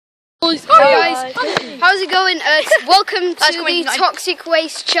Hi guys, how's it going? Welcome to the Toxic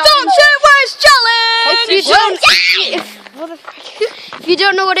Waste Challenge. Toxic Waste Challenge! If you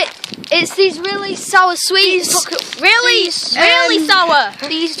don't know what it's these really sour sweets. Really sour.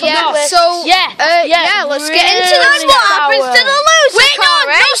 These, let's get into That's what happens to the loser. Wait,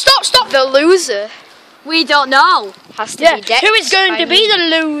 no, stop. The loser We don't know. has to be decked. Who is going to be the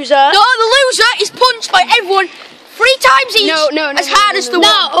loser? No, the loser is punched by everyone 3 times each. No, as hard as the one.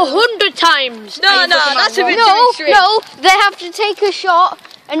 No, 100 times. No, that's a bit too extreme. No, they have to take a shot,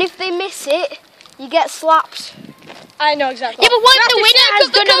 and if they miss it, you get slapped. I know exactly. Yeah, but what if the winner has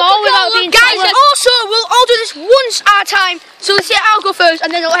done them all without being Guys, sour? also, we'll all do this once at a time. So let's say I'll go first, and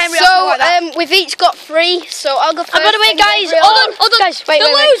then Henry will go like that. We've each got 3, so I'll go first. And by the way, guys, hold on. Guys, wait.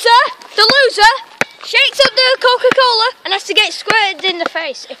 The loser shakes up the Coca-Cola and has to get squirted in the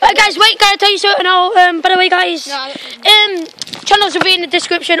face. Guys, wait, can I tell you something now? By the way, guys, channels will be in the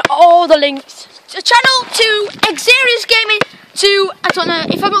description, all the links. The channel to Xerius Gaming, to, I don't know,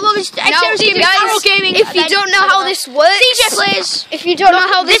 if I'm not loving Xerius Gaming, Arrow Gaming. If you don't know how this works, CJ Players. If you don't know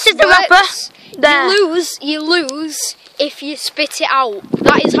how this is the works, rapper. you lose if you spit it out.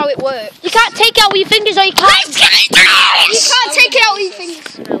 That is how it works. You can't take it out with your fingers, or you can't. You can't take it out with your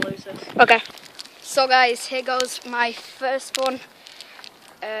fingers. Okay. So guys, here goes my first one.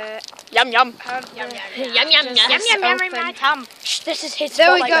 Yum yum. Yum. This is his.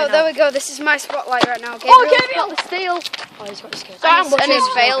 There we spotlight go. right there now. we go. This is my spotlight right now. Gabriel. Got the steal. Oh, he's got scared. And it's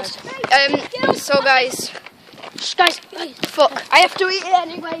failed. So guys, Guys, fuck. I have to eat it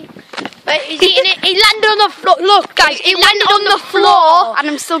anyway. he's eating it. He landed on the floor. Look, guys, It landed on the floor, and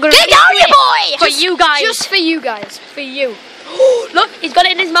I'm still gonna Get down, you boy! For you guys. Just for you guys. For you. Look, he's got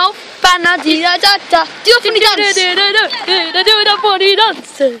it in his mouth. Do a funny dance. Do the funny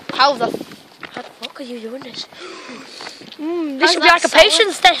dance. How the How the fuck are you doing this? This should be like a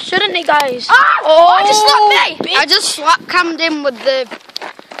patience test, shouldn't it, guys? Oh, I just slapped me. I just slap cammed him with the.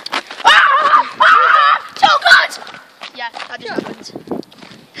 So good! Yeah, that just happened.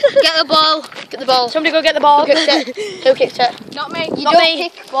 Get the ball. Get the ball. Somebody go get the ball. Who kicked it? Who kicked it? Not me. You Not don't me.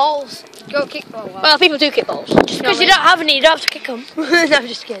 kick balls. Go kick ball. Well, people do kick balls. Just because you don't have any, you don't have to kick them. No, I'm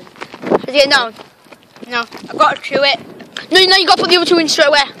just kidding. Is it down? No, I've got to chew it. No, you got to put the other 2 in straight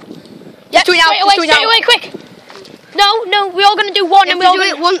away. Yeah, do it now. Straight away, quick. No, we're all going to do one and We we're all do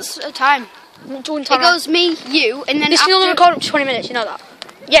going it once at a time. to It goes me, you, and then This is after. only recording up to 20 minutes, you know that?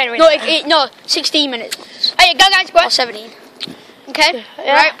 Yeah, anyway. No, 16 minutes. Hey, go guys, go. Or 17. Okay.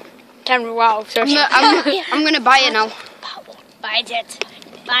 Yeah. Right. Camera, wow. I'm gonna buy it now. Bite it.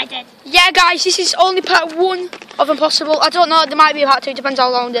 Yeah, guys, this is only part 1 of Impossible. I don't know, there might be a part 2, depends how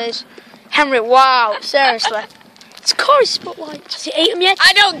long it is. Henry, wow, seriously. It's Corey's spotlight. Has he ate them yet?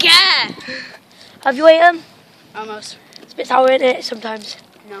 I don't care. Have you ate them? Almost. It's a bit sour, isn't it, sometimes?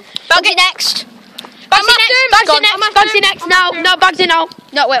 No. Bugsy next. Bagsy next. No, Bagsy now.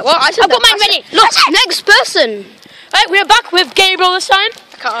 No, wait. What? I've got mine ready. Look, next person. Right, we're back with Gabriel this time.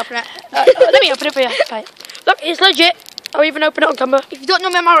 Can't open it. Let me open it for you. Right. Look, it's legit. I'll even open it on camera. If you don't know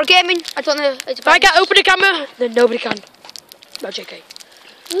me, I'm Arrow Gaming. I don't know. If I can't open the camera, then nobody can. Not JK.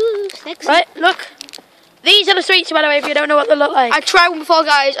 Next. Right, look. These are the sweets, by the way, if you don't know what they look like. I tried one before,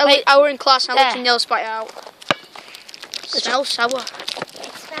 guys. I were in class and I There. let some nails spat it out. It smells sour.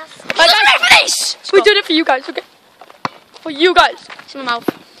 I'm ready for this! We did it for you guys, okay? For you guys. It's in my mouth.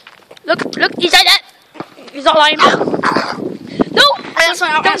 Look, he's like that. He's not lying. No! That's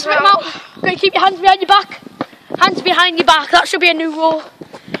my mouth. Don't spit them out. Okay, keep your hands behind your back. Hands behind your back. That should be a new rule.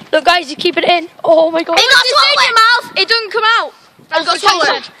 Look, guys, you keep it in. Oh my god. It got swallowed in your mouth. It doesn't come out. It got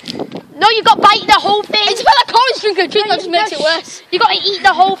swallowed. No, you got to bite the whole thing. It's about like orange drink. Drink that just makes it worse. You got to eat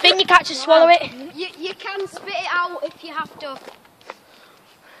the whole thing. You can't just swallow it. You can spit it out if you have to.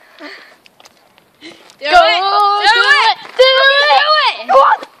 Do it. Go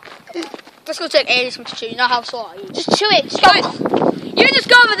on. Let's go take ages to chew. You know how slow I eat. Just chew it. Guys, you just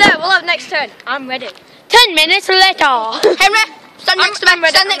go over there. We'll have next turn. I'm ready. 10 minutes later. Henry, stand next to me.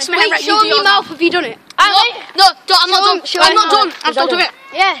 Stand next to me, Henry. Wait, show me your mouth. Have you done it? No, I'm not done. I'm not done. I'm still doing it.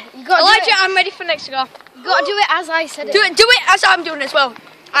 Yeah, you got to do Elijah, it. I'm ready for next to go. You got to do it as I said it. Do it as I'm doing as well.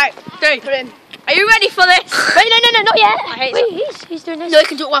 Alright, 3. Put in. Are you ready for this? Wait, no, not yet. I hate Wait, he's doing this. No, you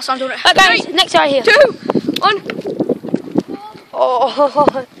can do it whilst I'm doing it. Guys, next right here. 2, 1.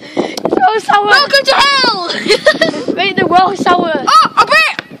 Oh, so sour. Welcome to hell! Wait, they're well sour. Oh, a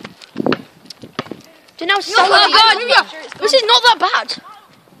bit! Do you know how sour? Oh my god, this is not that bad.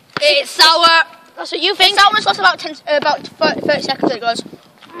 It's sour. That's what you think. Sourness lasts about 30 seconds. It goes.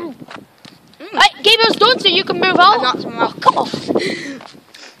 Right, Gabriel's done, so you can move on. I'm not, Oh, come on.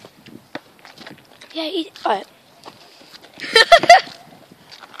 Yeah, eat. Alright.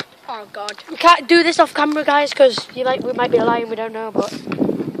 Oh God. We can't do this off camera, guys, because we might be lying. We don't know, but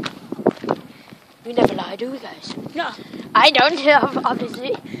we never lie, do we, guys? No. I don't,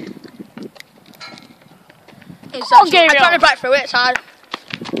 obviously. It's Oh, actually, I'm trying to bite through it. It's hard.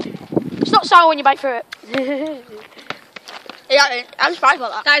 It's not sour when you bite through it. Yeah, I'm surprised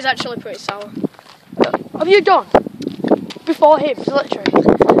about that. That is actually pretty sour. Have you done? Before him, literally.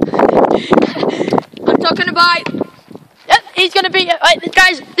 I'm talking about. Yep, he's gonna be.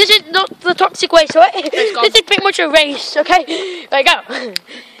 Guys, this is not the toxic waste, right? This is pretty much a race, okay? There you go.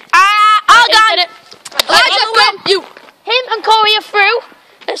 Oh God! Elijah, you. Him and Corey are through.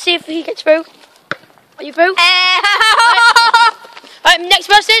 Let's see if he gets through. Are you through? Next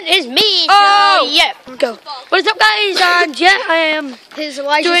person is me. Oh. So, yeah, go. What is up, guys? And yeah, I am. Here's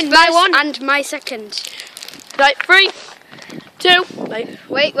Elijah's Doing first my one. and my second. Right, 3, 2. Wait,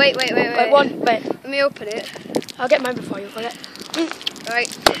 Wait. one. Wait, Let me open it. I'll get mine before you got it. Right,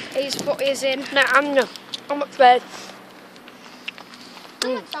 his foot is in. No, I'm not. I'm up there.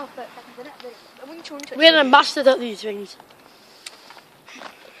 We're the masters at these things.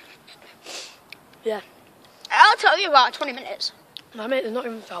 Yeah. I'll tell you about 20 minutes. No, mate, they're not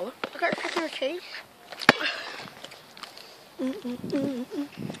even sour. I got a picture of cheese.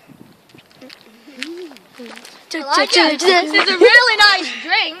 Elijah, This is a really nice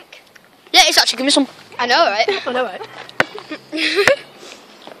drink. Yeah, it's actually. Give me some. I know, right? I know, right?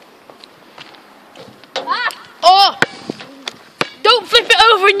 Oh! Don't flip it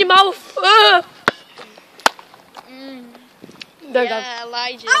over in your mouth. There you go. Yeah,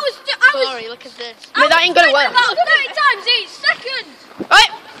 Elijah. I was Sorry, look at this. Mate, that ain't gonna work. about 30 times each second. Right.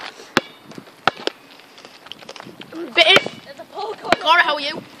 Bit it. Cora, how are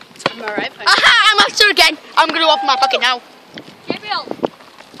you? I'm alright. Aha! I'm after again. I'm gonna open my pocket now. Gabriel.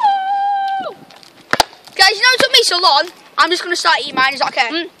 Guys, you know it took me so long. I'm just gonna start eating mine. Is that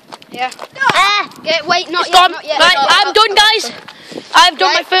okay? Yeah. Wait, not It's yet. gone. Not yet. Right, I'm done, guys. I've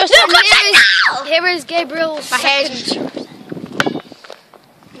done my first one. Here is Gabriel's My hair's. second.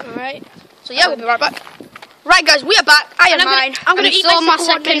 Alright. So yeah, we'll be right back. Right, guys, we are back. I am mine. I'm gonna eat still on my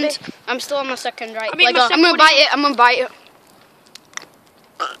second one, second. maybe. I'm still on my second, right? I'm eating my I'm second gonna one. bite it. I'm gonna bite it.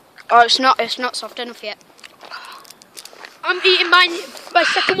 Oh, it's not soft enough yet. I'm eating my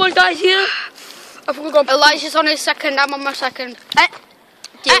second one, guys, here. I think we're going. Elijah's on his second. I'm on my second.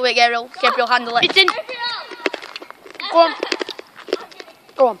 Deal with it, Gabriel. Gabriel, handle it. It's in. Go on.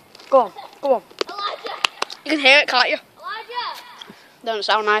 Go on. Go on. Go on. You can hear it, can't you? Don't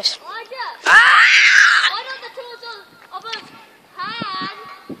sound nice.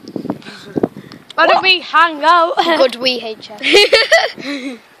 Why don't we hang out? Good wee HS.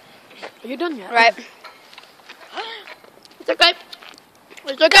 Are you done yet? Right. It's okay.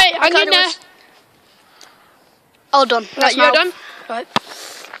 It's okay. Hang in there. All done. Right, That's you're mouth. done. Right.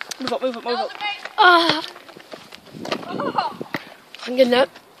 Move up, move up, move up. Ah. Hang in there.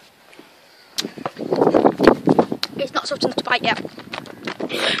 It's not soft enough to bite yet.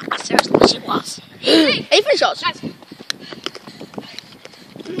 I seriously wish it was. Even shots. Guys,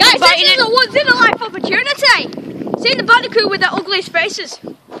 this is a once in a life opportunity. See the bandicoot with the ugliest faces.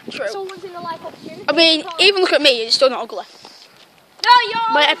 True. Once in a life opportunity. I mean, even look at me, it's still not ugly. No, you're.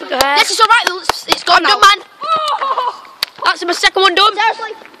 My epic hair. Yes, it's alright, it's gone now. I'm done, man. That's my second one done.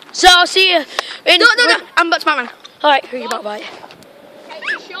 Seriously. So I'll see you in. No, I'm back to my man. Alright, who are you back by?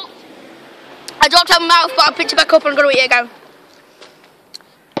 I dropped out my mouth, but I picked it back up and I'm going to eat it again.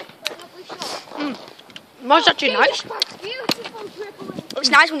 Mine's actually nice. Beautiful dribbling. It's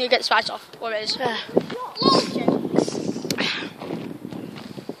nice when you get the spice off, or it is. Yeah.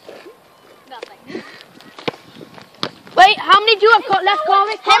 Nothing. Wait, how many do you have got left,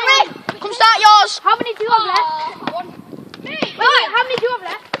 Corey? Henry, come start yours. How many do you have left? Me. Wait, how many do you have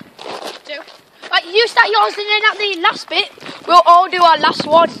left? 2. Right, you start yours and then at the last bit, we'll all do our last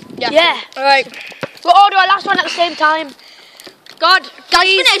one. Yeah. Alright. We'll all do our last one at the same time. God, guys,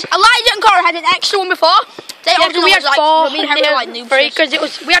 finish. Elijah and Cora had an extra one before. They Yeah, obviously we had like, 4, me and Henry were like noobs.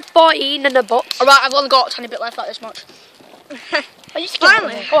 because we had 14 in the box. Alright, I've only got a tiny bit left, like this much. Are you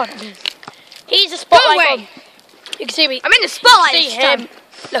Finally. Go on. He's a spotlight. away. On. You can see me. I'm in the spotlight See this him. time.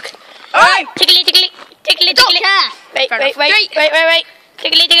 Look. Alright. Tickly, tickly, tickly, Don't tickly. care. Wait, Fair wait, enough. wait, wait, wait, wait.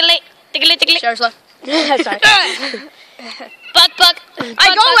 Tickly, tickly, tickly, tickly. Seriously. Sorry. Bug, bug.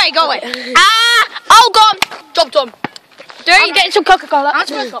 Go away. Ah! Oh, gone. Job done. I'm getting some Coca-Cola. That's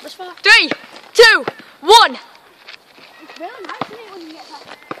what I got this for. 3, 2, 1. It's really nice, isn't it, when you get past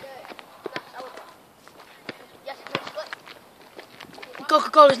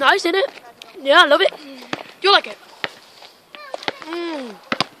Coca-Cola's nice, isn't it? Yeah, I love it. Do you like it? Mmm.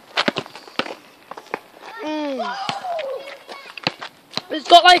 Mmm. It's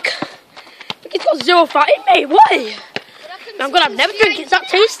got like like, it's got 0 fat in me. Why? I'm gonna have never drink. It's that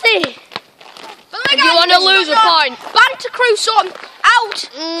tasty. If you want to lose a fine. Banter Crew sorting out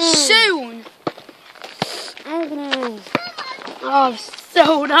soon. Oh,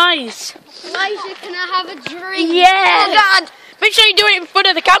 so nice. Elijah, can I have a drink? Yeah. Oh God. Make sure you do it in front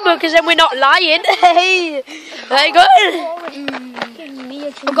of the camera because then we're not lying. Hey, very good.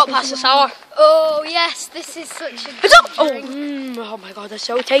 I've got past the sour. Oh yes, this is such a good drink. Oh my God, they're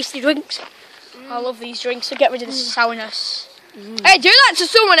so tasty drinks. I love these drinks to get rid of the sourness. Hey, do that to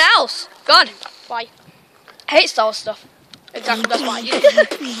someone else. God. Why? I hate sour stuff. Exactly, that's why.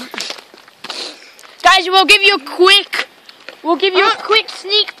 Guys, we'll give you a quick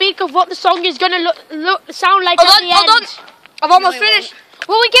sneak peek of what the song is gonna sound like at the end. Hold on. I've almost finished.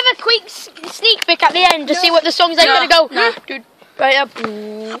 Will we give a quick sneak peek at the end to see what the song's like gonna go? No. Dude, right up.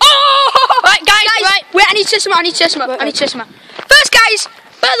 Oh! Right, guys, right. Wait, I need to some. First, guys,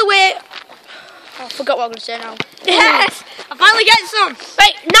 by the way, I forgot what I'm going to say now. Yes! I finally get some.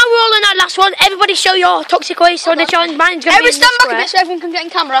 Right, now we're all on our last one. Everybody show your toxic waste on the challenge. Mine's going to be in Stand this back a square. bit so everyone can get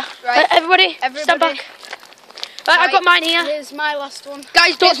in camera. Right. Everybody, stand back. Right, I've got mine here. Here's my last one.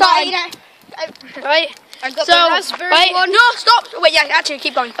 Guys, don't start eating it. Right. I got So, the raspberry right. one. No, stop. Wait, yeah, actually,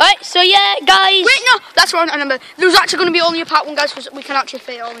 keep going. Right, so yeah, guys. Wait, no, that's wrong. I remember. There's actually going to be only a part 1, guys, because we can actually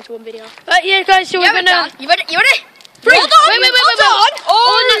fit it all into one video. Right, yeah, guys, so we're Yeah, gonna... You ready? Hold on. Wait.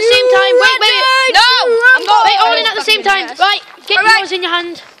 All in at the same time. Wait. No, I'm going. Wait, all in at the same time. Right, get Alright. yours in your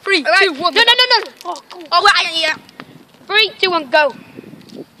hand. 3, 2, 1. No. Oh, wait, I didn't eat it. 3, 2, 1, go.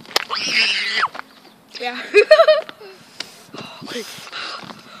 Yeah.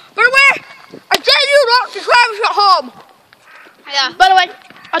 By the way, I dare you not to try this at home. Yeah. By the way,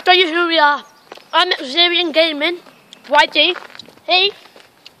 I'll tell you who we are. I'm Xerian Gaming. YT. He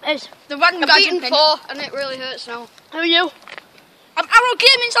is... The random I've guys eaten 4 and it really hurts now. Who are you? I'm Arrow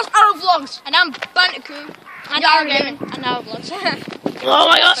Gaming, that's Arrow Vlogs. And I'm Bandicoot. And Arrow Gaming. And Arrow Vlogs. Oh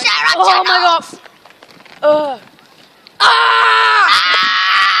my God. Oh my God.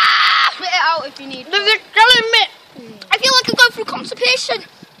 Spit it out if you need. They're killing me. I feel like I'm going through constipation.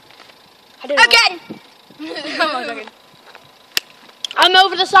 I don't know. Again. I'm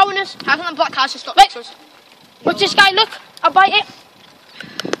over the sourness. How can the black cars just stop Wait. us? Watch this guy, look. I'll bite it.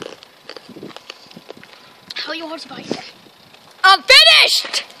 How you want to bite it? I'm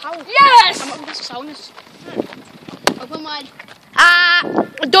finished! How? Yes! That's the sourness. Open wide.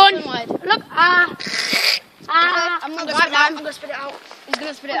 Done. Open wide. Look. I'm not I'm going to spit it out. going to spit it out. He's going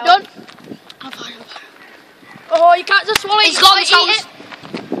to spit it out. Done. I'm fine. Oh, you can't just swallow it. It's You gone, gotta it's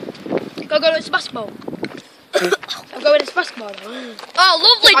eat it. Go with this basketball. I'll go with this basketball.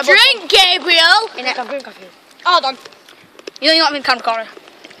 Oh, lovely drink, Gabriel. In it. Drink coffee. Hold on. You know you're not in camera corner.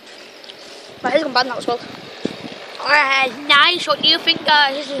 My hair's gone bad now as well. Nice. What do you think,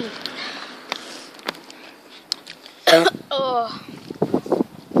 guys? Oh.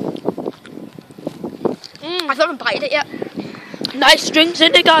 I haven't bited it yet. Nice drinks,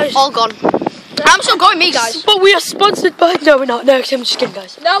 isn't it, guys? All gone. I'm still going, me, guys. But we are sponsored by... No, we're not. No, I'm just kidding,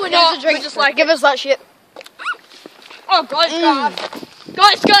 guys. No, we're not. Here's a drink. We're just like Give us that shit. Oh, God, it's gone.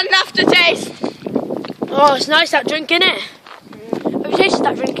 God, it's got an aftertaste. Oh, it's nice, that drink, innit? Have you tasted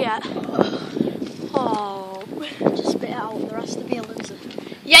that drink yet? Oh. Just spit it out. The rest of the loser.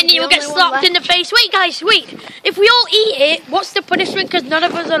 Yeah, and you'll get only one slapped left. in the face. Wait, guys, wait. If we all eat it, what's the punishment? Because none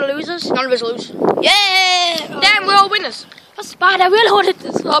of us are losers. None of us lose. Yeah! Then we're all winners. That's bad. I really wanted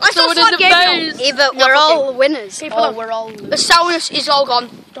to slap I someone saw in the Gabriel. face. Either we're all winners People or are- we're all The losers. sourness is all gone.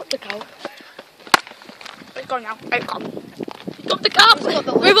 Drop the cow. It's gone now. It's gone. Drop the cow.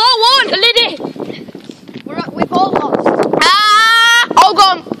 We've all won. The lady. We've all lost. All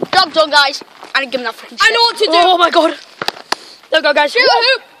gone. Job done, guys. I didn't give him that freaking shit. I know what to do. Oh my God. There we go, guys. Shoot the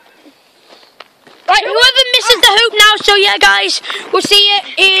hoop. Right, whoever misses the hoop now, so yeah, guys, we'll see you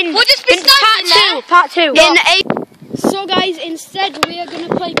in, We'll just be in part standing 2. Part 2. So guys, instead we are going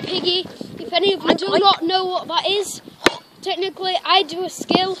to play Piggy. If any of you do not know what that is, technically I do a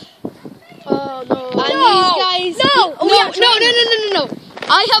skill. Oh no. And these guys... No! No.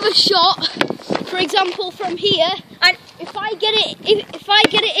 I have a shot, for example, from here. And If I get it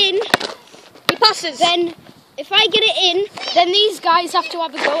in, he passes. then if I get it in, then these guys have to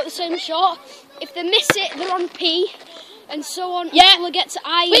have a go at the same shot. If they miss it, they're on P, and so on until they get to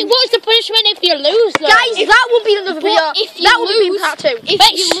I. Wait, what's the punishment if you lose, though? Guys, that will be another video. If you That will be in lose, part 2.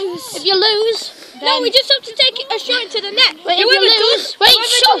 If you lose, No, we just have to take a shot into the net. Wait, if you lose, wait,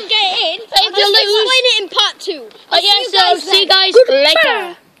 Whoever doesn't get it in, If you Let's lose, explain it in part 2. yeah, so see you guys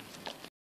later.